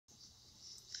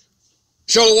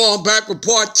Shalom, back with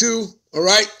part 2, all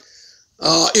right?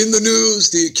 In the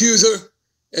news, the accuser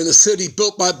and the city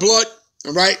built by blood,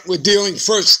 all right? We're dealing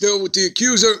first still with the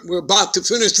accuser. We're about to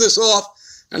finish this off,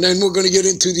 and then we're going to get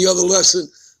into the other lesson,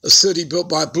 a city built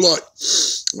by blood,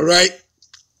 all right?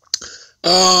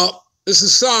 This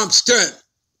is Psalms 10.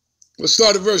 Let's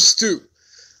start at verse 2.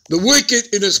 The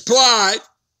wicked in his pride,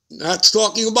 that's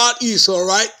talking about Esau,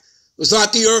 right? Was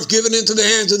not the earth given into the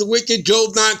hands of the wicked?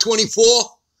 Job 9:24.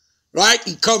 Right?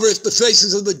 He covereth the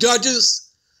faces of the judges.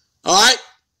 All right?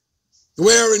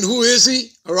 Where and who is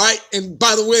he? All right? And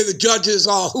by the way, the judges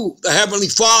are who? The Heavenly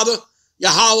Father,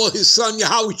 Yahweh, his son,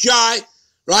 Yahweh Shai,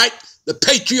 right? The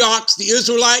patriarchs, the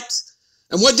Israelites.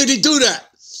 And when did he do that?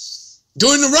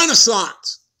 During the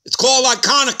Renaissance. It's called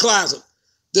iconoclasm,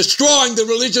 destroying the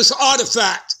religious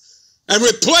artifact and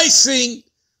replacing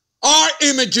our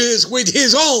images with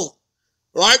his own,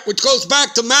 right? Which goes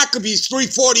back to Maccabees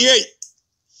 3:48.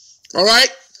 All right,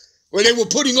 where they were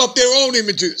putting up their own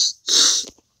images.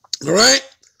 All right,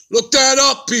 look that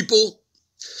up, people.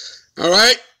 All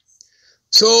right,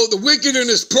 so the wicked in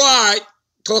his pride,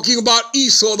 talking about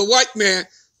Esau, the white man,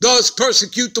 does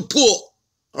persecute the poor.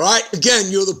 All right, again,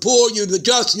 you're the poor, you're the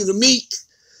just, you're the meek.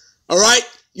 All right,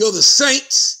 you're the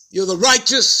saints, you're the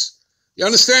righteous. You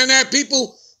understand that,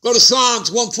 people? Go to Psalms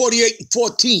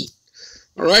 148:14.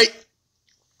 All right.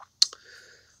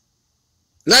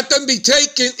 Let them be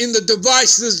taken in the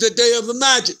devices that they have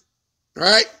imagined,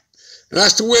 right? And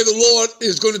that's the way the Lord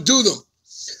is going to do them.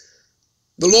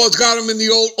 The Lord's got them in the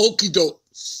old okey-doke.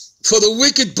 For the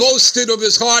wicked boasted of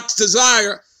his heart's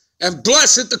desire, and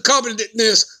blessed the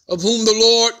covetousness of whom the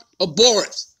Lord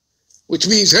abhorreth, which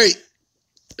means hate.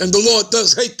 And the Lord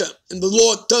does hate them, and the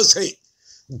Lord does hate.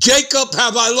 Jacob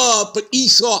have I loved, but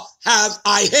Esau have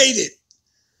I hated.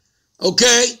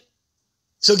 Okay?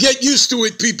 So get used to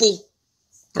it, people.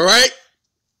 All right?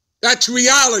 That's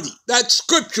reality. That's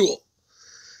scriptural.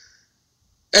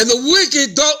 And the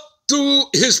wicked, through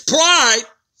his pride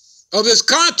of his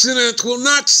conscience, will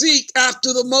not seek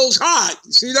after the Most High.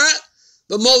 You see that?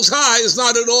 The Most High is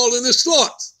not at all in his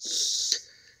thoughts.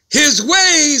 His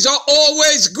ways are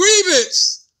always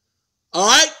grievous. All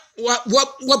right?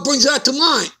 What brings that to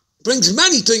mind? Brings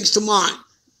many things to mind.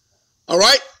 All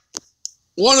right?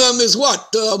 One of them is what?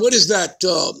 What is that?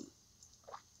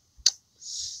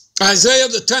 Isaiah,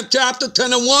 the 10th chapter,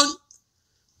 10:1, all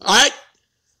right?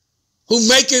 Who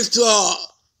maketh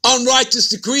unrighteous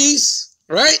decrees,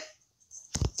 right?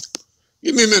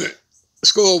 Give me a minute.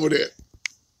 Let's go over there.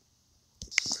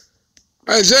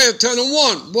 Isaiah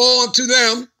 10:1, woe unto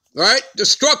them, right?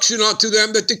 Destruction unto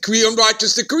them that decree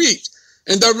unrighteous decrees,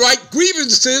 and the right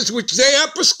grievances which they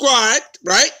have prescribed,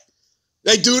 right?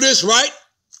 They do this, right?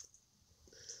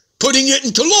 Putting it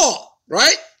into law,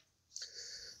 right?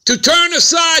 To turn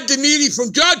aside the needy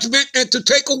from judgment and to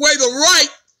take away the right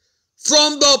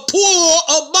from the poor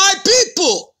of my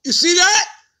people. You see that?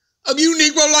 Of you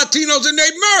Negro, Latinos, and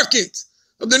Native Americans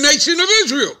of the nation of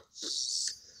Israel.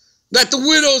 That the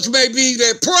widows may be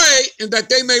their prey and that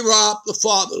they may rob the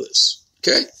fatherless.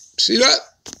 Okay? See that?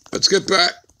 Let's get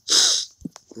back.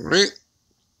 All right.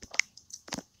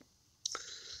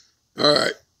 All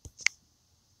right.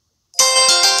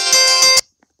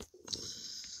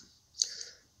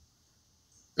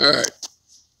 All right.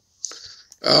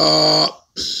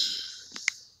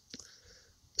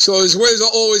 So his ways are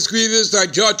always grievous, thy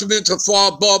judgments are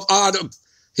far above out of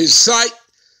his sight.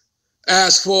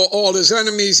 As for all his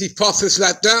enemies, he puffeth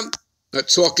at them.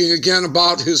 That's talking again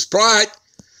about his pride.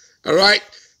 All right.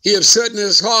 He hath said in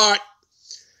his heart,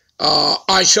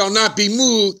 I shall not be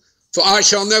moved, for I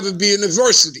shall never be in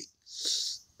adversity.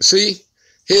 See,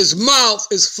 his mouth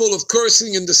is full of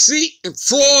cursing and deceit and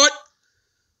fraud.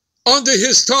 Under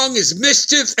his tongue is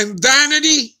mischief and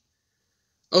vanity.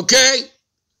 Okay?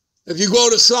 If you go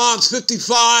to Psalms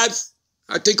 55,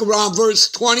 I think around verse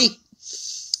 20,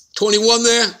 21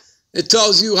 there, it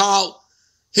tells you how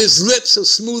his lips are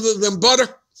smoother than butter.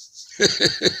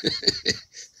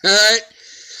 All right?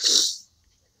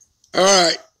 All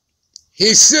right.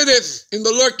 He sitteth in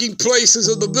the lurking places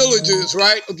of the villages,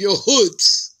 right, of your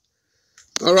hoods.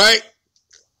 All right?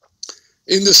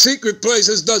 In the secret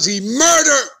places does he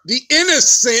murder the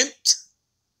innocent.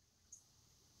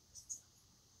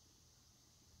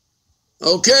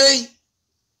 Okay?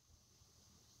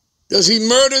 Does he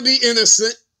murder the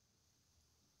innocent?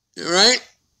 All right?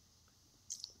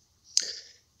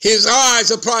 His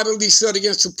eyes are privately set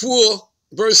against the poor.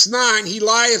 Verse 9, he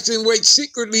lieth in wait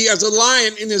secretly as a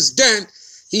lion in his den.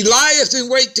 He lieth in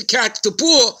wait to catch the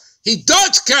poor. He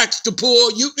does catch the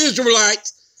poor, you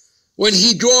Israelites, when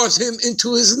he draws him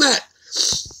into his net.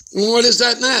 And what is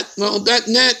that net? Well, that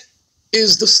net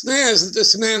is the snares that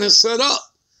this man has set up,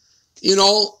 you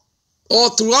know, all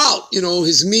throughout, you know,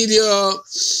 his media,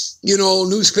 you know,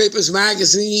 newspapers,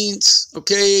 magazines,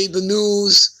 okay, the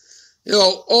news, you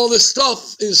know, all this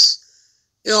stuff is,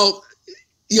 you know,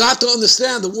 you have to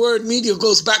understand the word media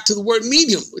goes back to the word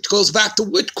medium, which goes back to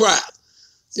witchcraft.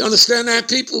 You understand that,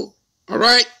 people? All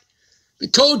right? We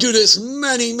told you this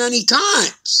many, many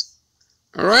times.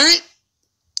 All right?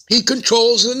 He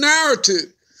controls the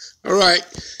narrative. All right?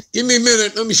 Give me a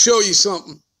minute. Let me show you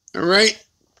something. All right?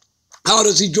 How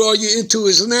does he draw you into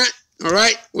his net? All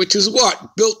right? Which is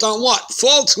what? Built on what?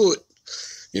 Falsehood.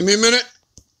 Give me a minute.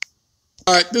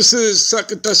 All right, this is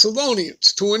 2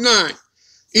 Thessalonians 2:9.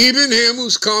 Even him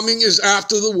whose coming is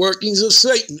after the workings of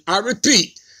Satan. I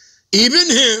repeat, even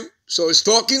him, so it's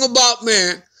talking about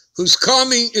man, whose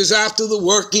coming is after the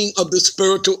working of the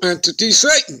spiritual entity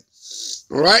Satan.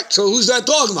 All right, so who's that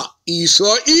talking about?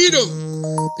 Esau, Edom,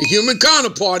 the human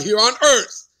counterpart here on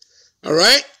earth. All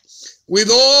right, with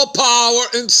all power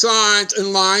and signs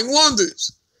and lying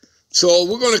wonders. So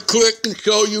we're going to click and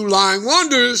show you lying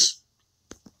wonders.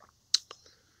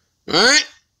 All right?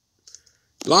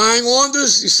 Lying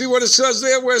wonders. You see what it says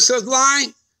there where it says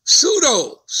lying?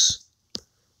 Pseudos.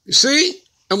 You see?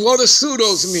 And what does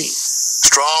pseudos mean?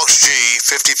 Strong's G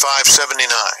 5579.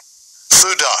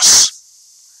 Pseudos.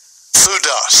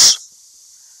 Pseudos.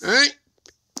 All right?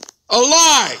 A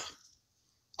lie.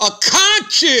 A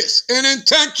conscious and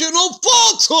intentional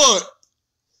falsehood.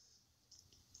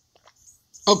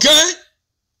 Okay?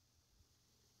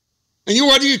 And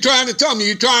what are you trying to tell me?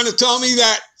 You're trying to tell me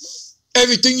that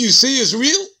everything you see is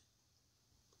real?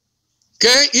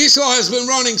 Okay? Esau has been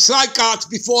running psychots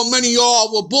before many of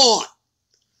y'all were born.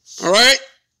 All right?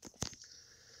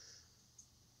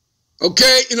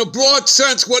 Okay? In a broad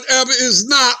sense, whatever is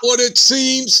not what it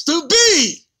seems to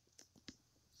be.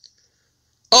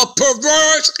 A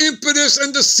perverse, impetus,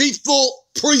 and deceitful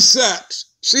precepts.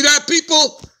 See that,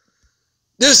 people?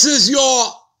 This is your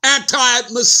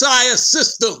anti-Messiah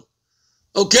system.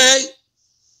 Okay?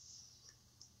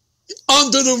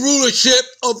 Under the rulership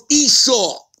of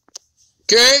Esau.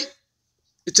 Okay?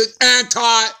 It's an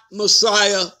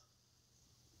anti-Messiah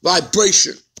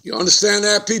vibration. You understand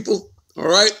that, people? All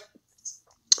right?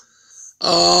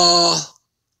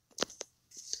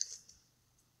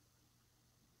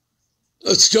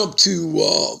 Let's jump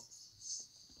to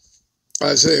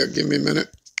Isaiah. Give me a minute.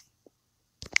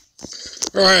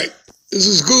 All right. This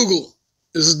is Google.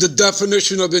 This is the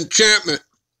definition of enchantment.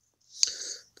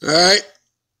 All right?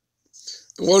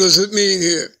 And what does it mean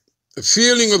here? A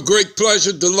feeling of great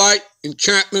pleasure, delight,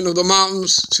 enchantment of the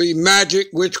mountains. See, magic,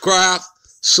 witchcraft,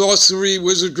 sorcery,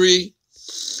 wizardry.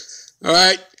 All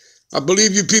right? I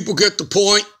believe you people get the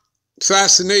point.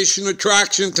 Fascination,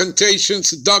 attraction, temptation,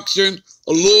 seduction,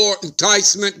 allure,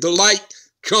 enticement, delight,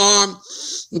 charm.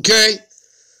 Okay?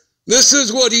 This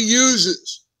is what he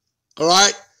uses. All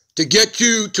right? To get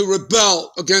you to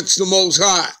rebel against the Most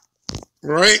High.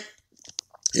 All right?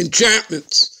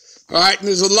 Enchantments. All right? And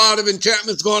there's a lot of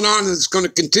enchantments going on, and it's going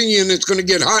to continue, and it's going to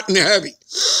get hot and heavy.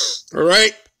 All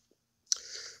right?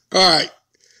 All right.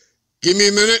 Give me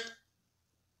a minute.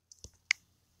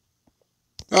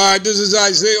 All right, this is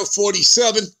Isaiah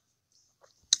 47.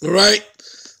 All right?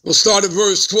 We'll start at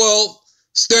verse 12.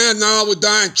 Stand now with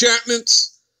thy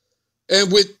enchantments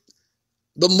and with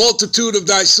the multitude of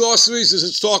thy sorceries. This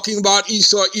is talking about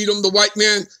Esau, Edom, the white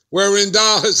man, wherein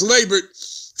thou hast labored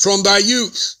from thy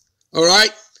youth. All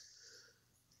right?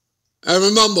 And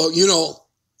remember, you know,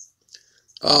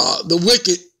 the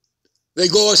wicked, they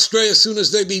go astray as soon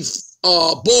as they be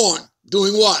born.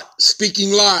 Doing what?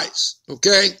 Speaking lies.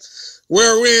 Okay?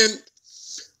 Wherein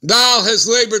thou hast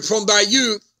labored from thy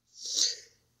youth,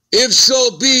 if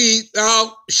so be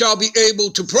thou shalt be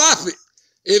able to profit.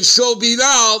 If so be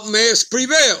thou mayest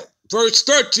prevail. Verse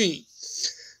 13.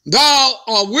 Thou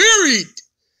art wearied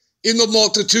in the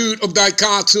multitude of thy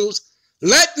counsels.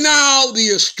 Let now the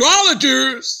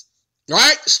astrologers,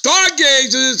 right,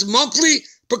 stargazers, monthly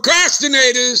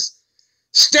procrastinators,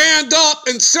 stand up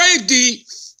and save thee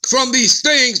from these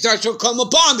things that shall come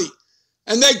upon thee.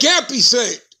 And they can't be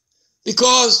saved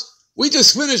because we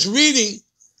just finished reading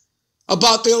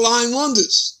about their lying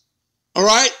wonders. All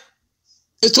right?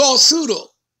 It's all pseudo.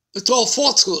 It's all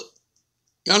falsehood.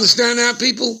 You understand that,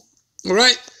 people? All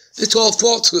right? It's all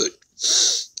falsehood.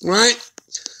 All right?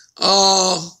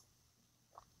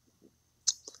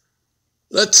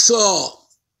 Let's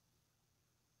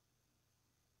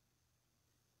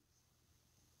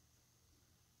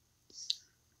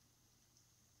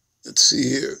see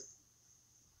here.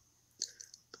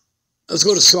 Let's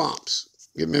go to Psalms.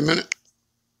 Give me a minute.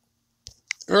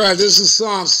 All right, this is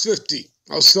Psalms 50.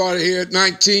 I'll start here at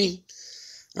 19.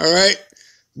 All right.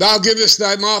 Thou givest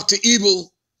thy mouth to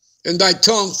evil, and thy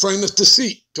tongue frameth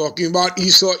deceit. Talking about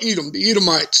Esau, Edom, the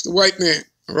Edomites, the white man.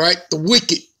 All right. The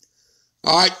wicked.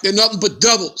 All right. They're nothing but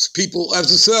devils, people,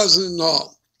 as it says in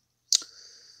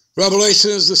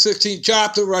Revelation is the 16th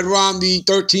chapter, right around the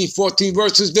 13, 14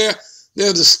 verses there.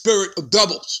 They're the spirit of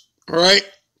devils. All right.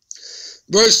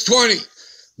 Verse 20.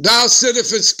 Thou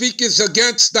sittest and speakest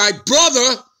against thy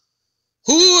brother.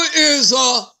 Who is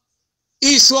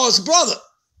Esau's brother?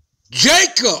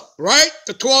 Jacob, right?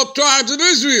 The 12 tribes of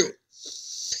Israel.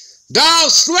 Thou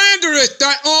slanderest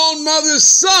thy own mother's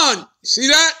son. See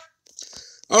that?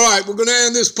 All right, we're going to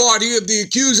end this part here of the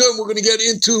accuser. We're going to get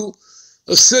into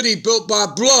a city built by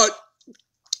blood.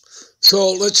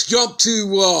 So let's jump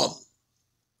to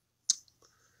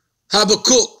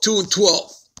Habakkuk 2 and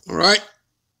 12. All right?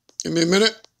 Give me a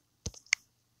minute.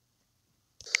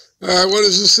 All right, what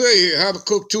does it say here?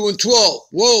 Habakkuk 2 and 12.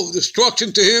 Woe,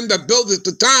 destruction to him that buildeth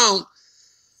the town,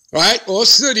 right, or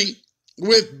city,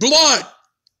 with blood,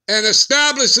 and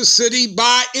establish a city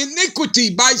by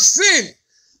iniquity, by sin.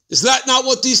 Is that not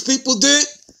what these people did?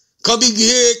 Coming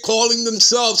here, calling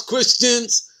themselves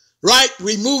Christians, right?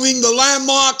 Removing the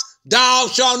landmarks. Thou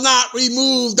shalt not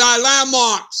remove thy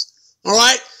landmarks, all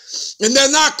right? And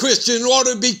they're not Christian. In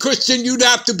order to be Christian, you'd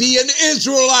have to be an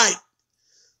Israelite,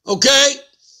 okay?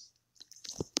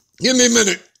 Give me a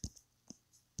minute.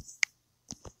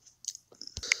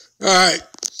 All right.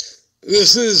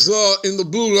 This is in the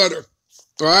blue letter,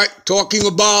 all right? Talking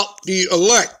about the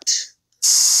elect.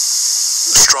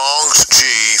 Strong's G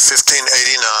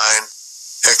 1589,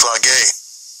 eklage.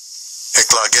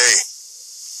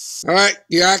 All right,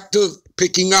 the act of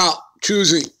picking out,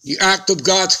 choosing, the act of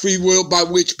God's free will by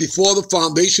which before the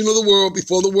foundation of the world,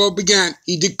 before the world began,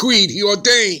 he decreed, he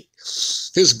ordained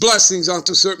his blessings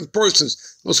onto certain persons.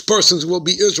 Those persons will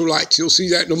be Israelites. You'll see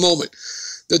that in a moment.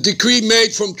 The decree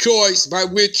made from choice by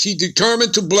which he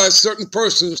determined to bless certain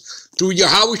persons through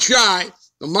Yahweh Shai,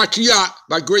 the Mashiach,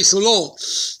 by grace alone.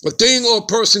 A thing or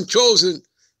person chosen,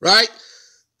 right?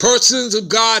 Persons of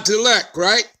God's elect,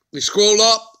 right? We scroll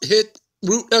up, hit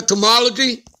root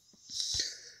etymology.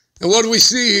 And what do we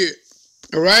see here?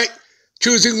 All right?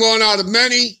 Choosing one out of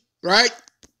many, right?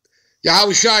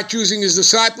 Yahweh Shai choosing his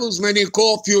disciples. Many are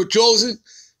called, few are chosen.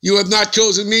 You have not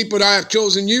chosen me, but I have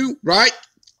chosen you, right?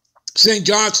 St.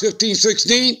 John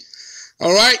 15:16.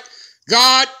 All right?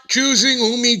 God choosing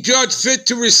whom he judged fit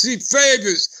to receive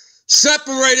favors,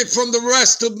 separated from the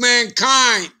rest of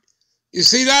mankind. You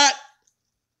see that?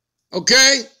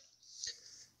 Okay?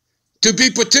 To be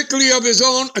particularly of his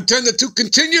own, attended to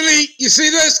continually, you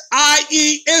see this?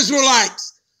 I.e.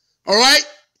 Israelites. All right?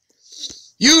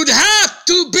 You'd have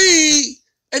to be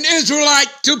an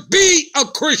Israelite to be a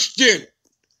Christian.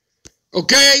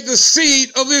 Okay? The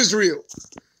seed of Israel.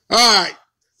 All right.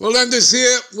 We'll end this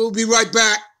here. We'll be right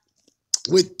back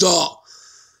with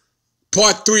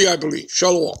part 3, I believe.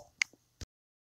 Shalom.